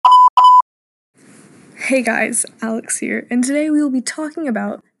Hey guys, Alex here, and today we will be talking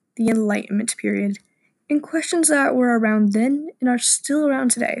about the Enlightenment period and questions that were around then and are still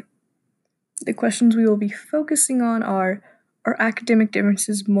around today. The questions we will be focusing on are academic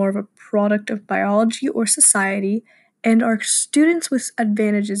differences more of a product of biology or society, and are students with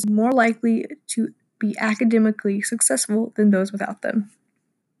advantages more likely to be academically successful than those without them?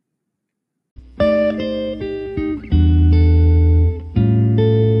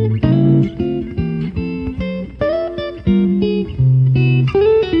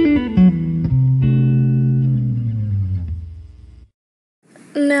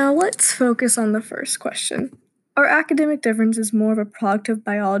 Now let's focus on the first question. Are academic differences more of a product of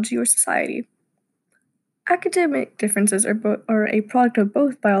biology or society? Academic differences are a product of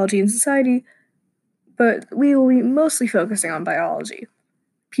both biology and society, but we will be mostly focusing on biology.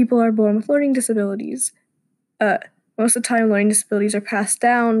 People are born with learning disabilities. Most of the time, learning disabilities are passed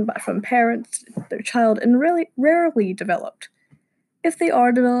down from parents to their child and rarely developed. If they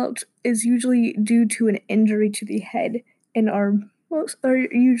are developed, is usually due to an injury to the head and are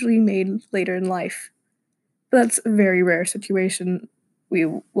usually made later in life. But that's a very rare situation. We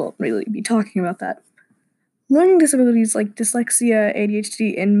won't really be talking about that. Learning disabilities like dyslexia,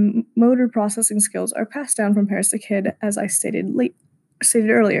 ADHD, and motor processing skills are passed down from parents to kid, as I stated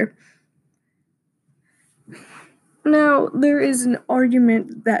earlier. Now, there is an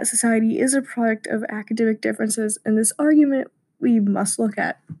argument that society is a product of academic differences, and this argument we must look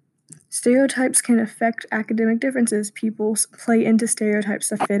at. Stereotypes can affect academic differences. People play into stereotypes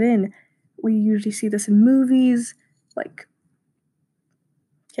to fit in. We usually see this in movies,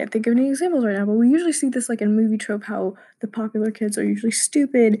 can't think of any examples right now, but we usually see this in movie trope, how the popular kids are usually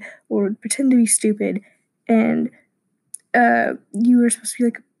stupid or pretend to be stupid, and you are supposed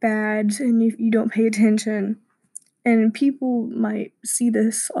to be bad and if you don't pay attention. And people might see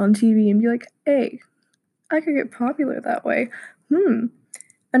this on TV and be like, hey, I could get popular that way.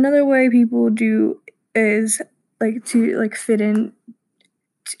 Another way people do is to fit in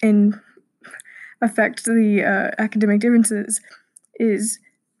and affect the academic differences is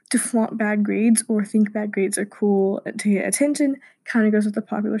to flaunt bad grades or think bad grades are cool to get attention. Kind of goes with the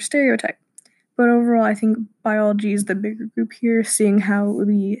popular stereotype. But overall, I think biology is the bigger group here, seeing how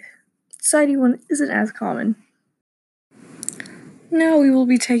the society one isn't as common. Now we will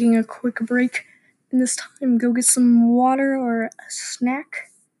be taking a quick break, and this time go get some water or a snack.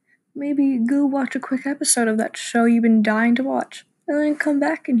 Maybe go watch a quick episode of that show you've been dying to watch, and then come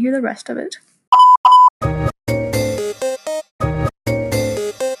back and hear the rest of it.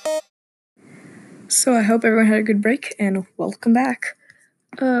 So I hope everyone had a good break, and welcome back.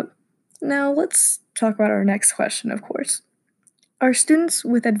 Now let's talk about our next question, of course. Are students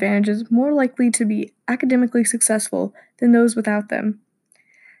with advantages more likely to be academically successful than those without them?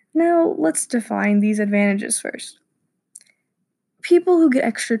 Now let's define these advantages first. People who get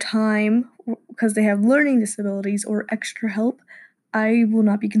extra time because they have learning disabilities or extra help, I will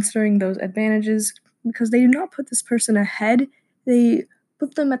not be considering those advantages because they do not put this person ahead. They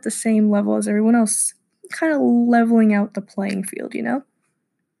put them at the same level as everyone else, kind of leveling out the playing field, you know?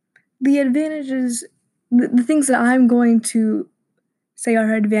 The advantages, the things that I'm going to say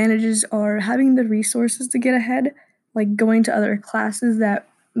are advantages are having the resources to get ahead, like going to other classes that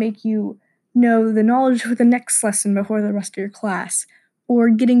make you know the knowledge for the next lesson before the rest of your class, or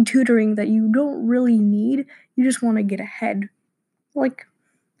getting tutoring that you don't really need, you just want to get ahead. Let's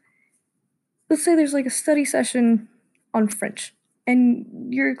say there's a study session on French, and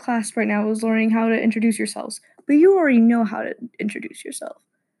your class right now is learning how to introduce yourselves, but you already know how to introduce yourself.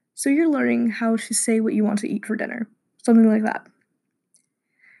 So you're learning how to say what you want to eat for dinner, something like that.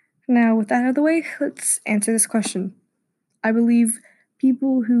 Now, with that out of the way, let's answer this question. I believe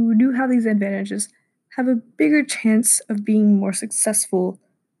people who do have these advantages have a bigger chance of being more successful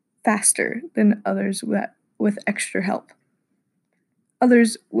faster than others with extra help.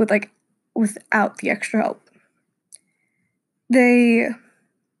 Others without the extra help. They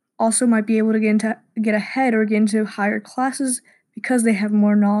also might be able to get ahead or get into higher classes because they have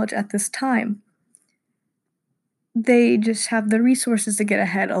more knowledge at this time. They just have the resources to get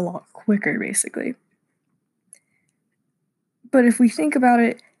ahead a lot quicker, basically. But if we think about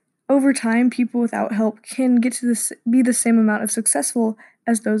it, over time, people without help can get to be the same amount of successful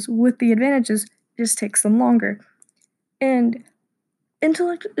as those with the advantages. It just takes them longer. And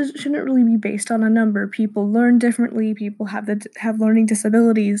intellect shouldn't really be based on a number. People learn differently. People have learning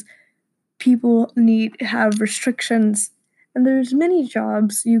disabilities. People have restrictions, and there's many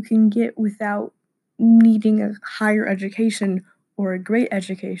jobs you can get without needing a higher education or a great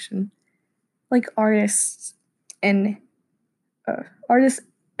education, like artists and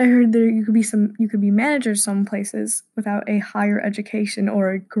I heard there you could be managers some places without a higher education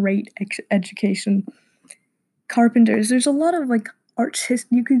or a great education. Carpenters, there's a lot of like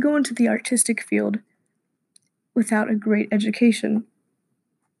you could go into the artistic field without a great education.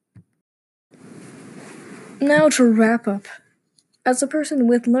 Now to wrap up. As a person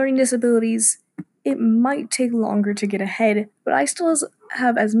with learning disabilities, it might take longer to get ahead, but I still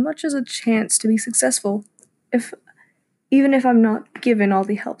have as much as a chance to be successful if even if I'm not given all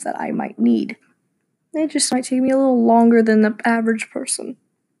the help that I might need. It just might take me a little longer than the average person.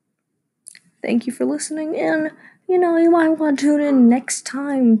 Thank you for listening, and you might want to tune in next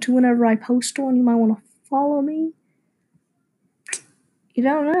time to whenever I post one. You might want to follow me. You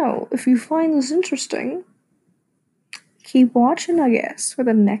don't know. If you find this interesting, keep watching, I guess, for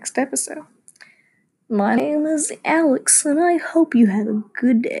the next episode. My name is Alex, and I hope you have a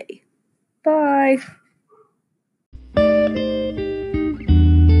good day. Bye.